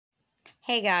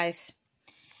Hey guys,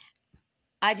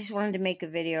 I just wanted to make a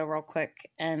video real quick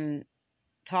and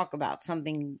talk about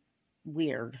something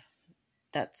weird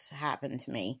that's happened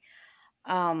to me.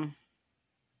 Um,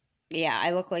 yeah,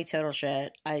 I look like total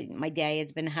shit. My day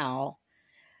has been hell,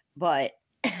 but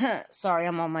sorry,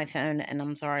 I'm on my phone, and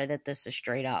I'm sorry that this is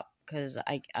straight up because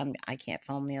I can't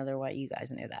film the other way. You guys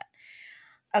know that.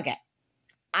 Okay,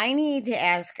 I need to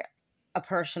ask a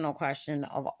personal question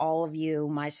of all of you,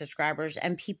 my subscribers,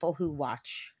 and people who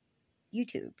watch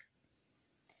YouTube.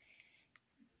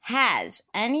 Has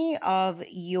any of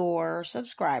your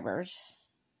subscribers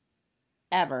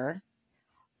ever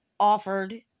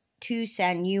offered to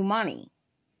send you money?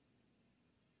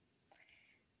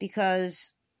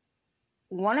 Because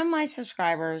one of my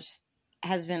subscribers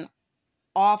has been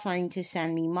offering to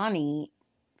send me money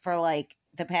for like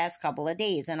the past couple of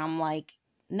days, and I'm like,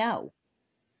 no.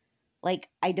 Like,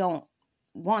 I don't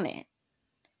want it.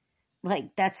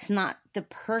 Like, that's not the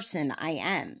person I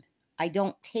am. I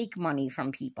don't take money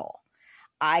from people.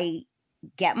 I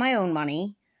get my own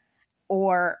money,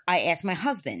 or I ask my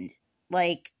husband.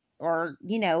 Like, or,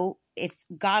 if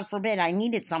God forbid I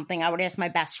needed something, I would ask my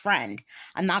best friend.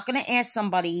 I'm not going to ask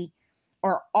somebody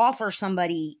or offer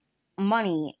somebody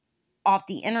money off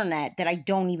the internet that I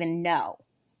don't even know.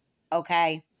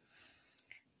 Okay?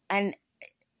 And,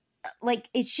 like,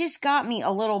 it's just got me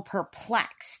a little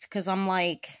perplexed because I'm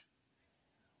like,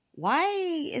 why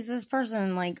is this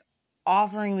person, like,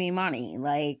 offering me money?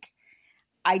 Like,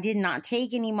 I did not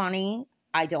take any money.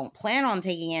 I don't plan on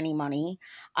taking any money.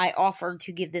 I offered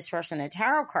to give this person a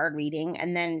tarot card reading,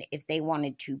 and then if they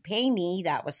wanted to pay me,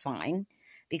 that was fine.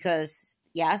 Because,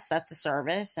 yes, that's a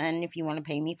service, and if you want to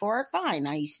pay me for it, fine.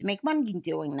 I used to make money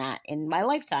doing that in my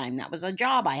lifetime. That was a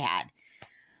job I had.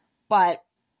 But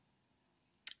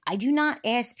I do not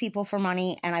ask people for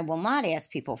money, and I will not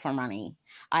ask people for money.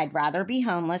 I'd rather be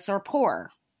homeless or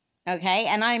poor. Okay?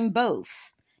 And I'm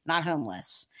both. Not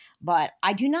homeless. But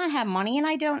I do not have money and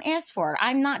I don't ask for it.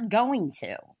 I'm not going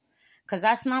to. Because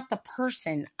that's not the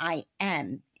person I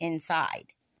am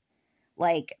inside.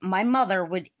 Like, my mother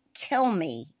would kill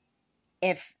me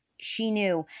if she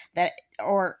knew that,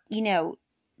 or,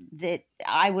 that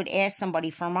I would ask somebody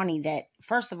for money that,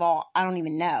 first of all, I don't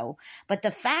even know. But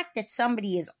the fact that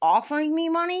somebody is offering me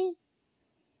money,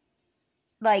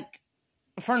 like,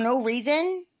 for no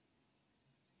reason,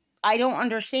 I don't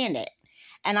understand it.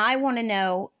 And I want to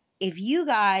know if you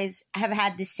guys have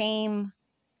had the same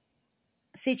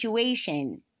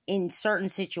situation in certain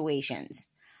situations.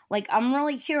 Like, I'm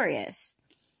really curious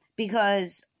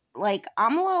because, like,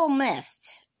 I'm a little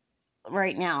miffed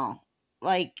right now.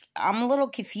 Like, I'm a little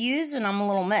confused and I'm a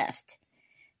little miffed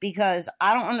because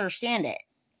I don't understand it.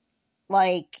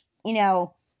 Like,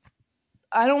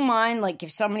 I don't mind, like,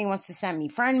 if somebody wants to send me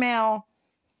friend mail,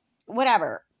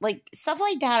 whatever. Like, stuff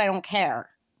like that, I don't care.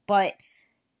 But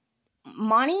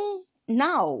money?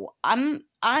 No. I'm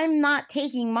not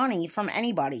taking money from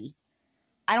anybody.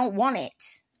 I don't want it.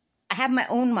 I have my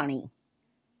own money.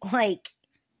 Like,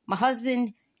 my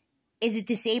husband is a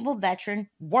disabled veteran,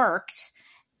 works,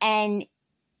 and,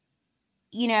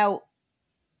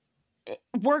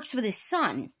 works with his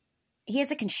son. He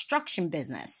has a construction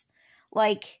business.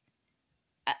 Like,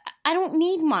 I don't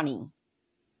need money.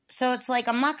 So it's like,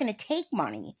 I'm not going to take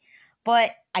money.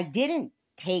 But I didn't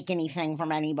take anything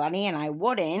from anybody, and I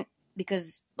wouldn't,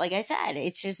 because, like I said,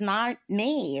 it's just not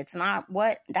me.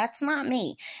 That's not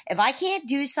me. If I can't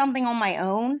do something on my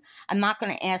own, I'm not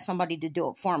going to ask somebody to do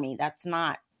it for me. That's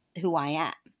not who I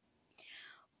am.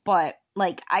 But,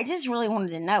 like, I just really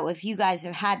wanted to know if you guys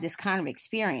have had this kind of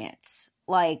experience.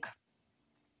 Like,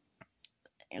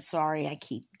 sorry, I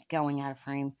keep going out of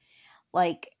frame.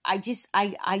 Like, I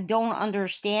don't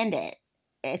understand it.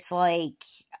 It's like,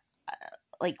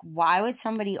 why would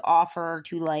somebody offer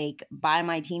to, like, buy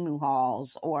my Temu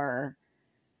hauls or,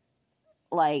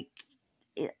 like,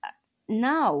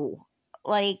 no.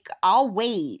 Like, I'll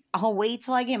wait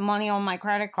till I get money on my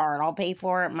credit card. I'll pay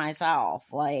for it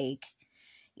myself. Like,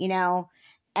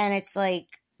 and it's, like,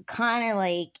 kind of,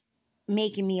 like,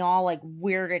 making me all, like,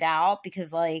 weirded out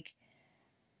because, like,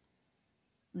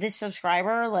 this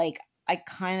subscriber, like, I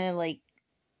kind of, like,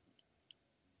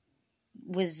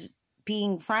 was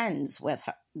being friends with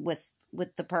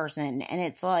the person, and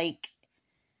it's like,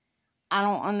 I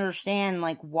don't understand,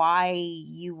 like, why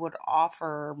you would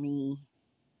offer me,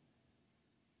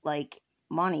 like,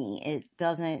 money. It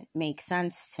doesn't make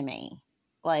sense to me.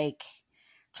 Like,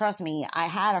 trust me, I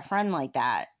had a friend like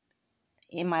that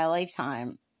in my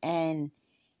lifetime, and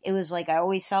it was like, I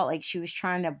always felt like she was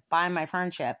trying to buy my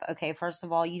friendship. Okay, first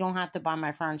of all, you don't have to buy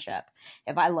my friendship.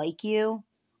 If I like you,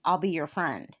 I'll be your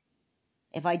friend.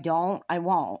 If I don't, I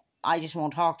won't. I just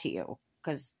won't talk to you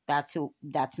because that's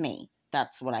me.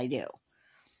 That's what I do.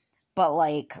 But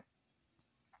like,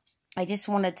 I just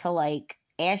wanted to like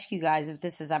ask you guys if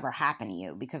this has ever happened to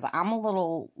you, because I'm a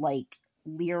little like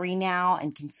leery now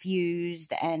and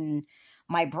confused, and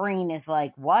my brain is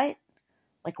like, what?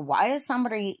 Like, why is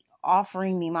somebody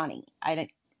offering me money? I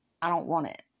don't want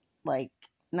it. Like,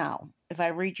 no. If I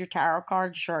read your tarot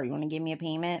card, sure, you want to give me a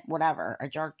payment, whatever. I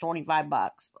charge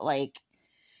 $25. Like,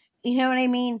 you know what I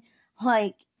mean?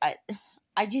 Like,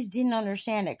 I just didn't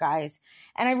understand it, guys.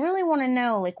 And I really want to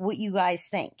know, like, what you guys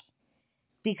think.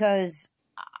 Because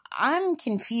I'm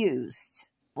confused.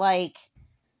 Like,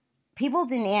 people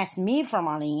didn't ask me for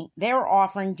money. They were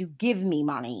offering to give me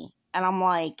money. And I'm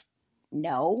like,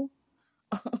 no.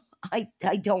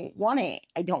 I don't want it.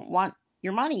 I don't want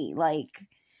your money. Like,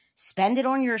 spend it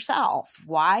on yourself.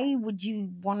 Why would you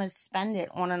want to spend it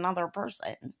on another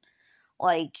person?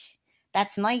 Like,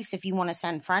 that's nice if you want to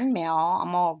send friend mail.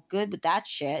 I'm all good with that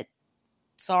shit.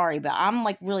 Sorry, but I'm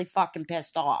like really fucking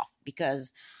pissed off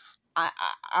because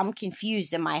I'm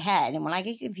confused in my head. And when I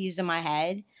get confused in my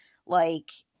head, like,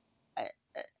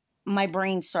 my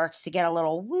brain starts to get a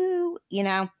little woo, you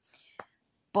know?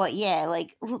 But yeah,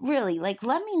 like, really, like,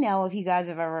 let me know if you guys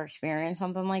have ever experienced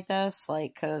something like this.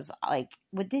 Like, because, like,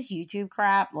 with this YouTube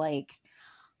crap, like,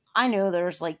 I know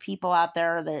there's, like, people out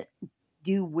there that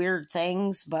do weird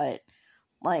things, but,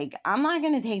 like, I'm not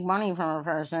going to take money from a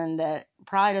person that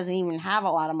probably doesn't even have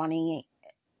a lot of money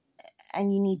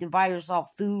and you need to buy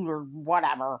yourself food or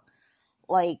whatever.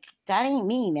 Like, that ain't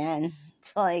me, man.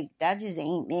 It's like, that just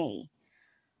ain't me.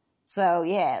 So,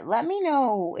 yeah, let me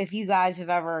know if you guys have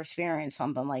ever experienced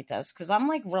something like this, because I'm,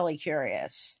 like, really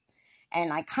curious.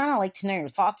 And I kind of like to know your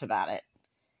thoughts about it,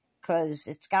 because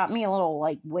it's got me a little,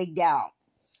 like, wigged out.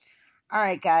 All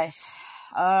right, guys.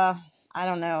 I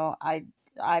don't know. I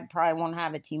probably won't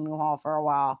have a Temu haul for a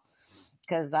while,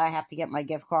 because I have to get my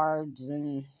gift cards,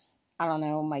 and, I don't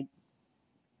know, my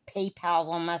PayPal's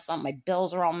all messed up. My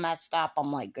bills are all messed up.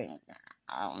 I'm, like,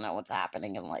 I don't know what's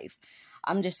happening in life.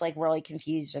 I'm just, like, really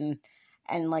confused, and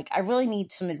like, I really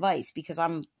need some advice, because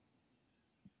I'm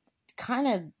kind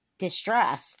of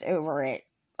distressed over it.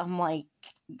 I'm, like,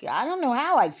 I don't know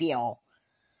how I feel.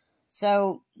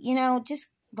 So, you know, just,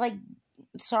 like,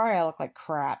 sorry I look like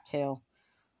crap, too.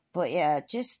 But, yeah,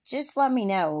 just let me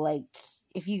know, like,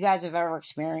 if you guys have ever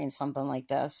experienced something like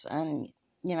this, and,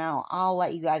 you know, I'll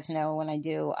let you guys know when I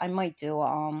do. I might do,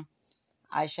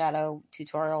 eyeshadow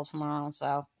tutorial tomorrow,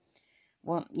 so,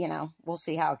 well, you know, we'll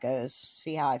see how it goes,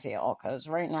 see how I feel, because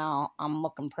right now I'm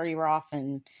looking pretty rough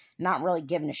and not really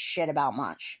giving a shit about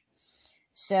much.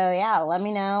 So, yeah, let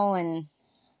me know, and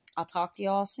I'll talk to you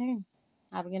all soon.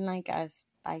 Have a good night, guys.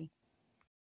 Bye.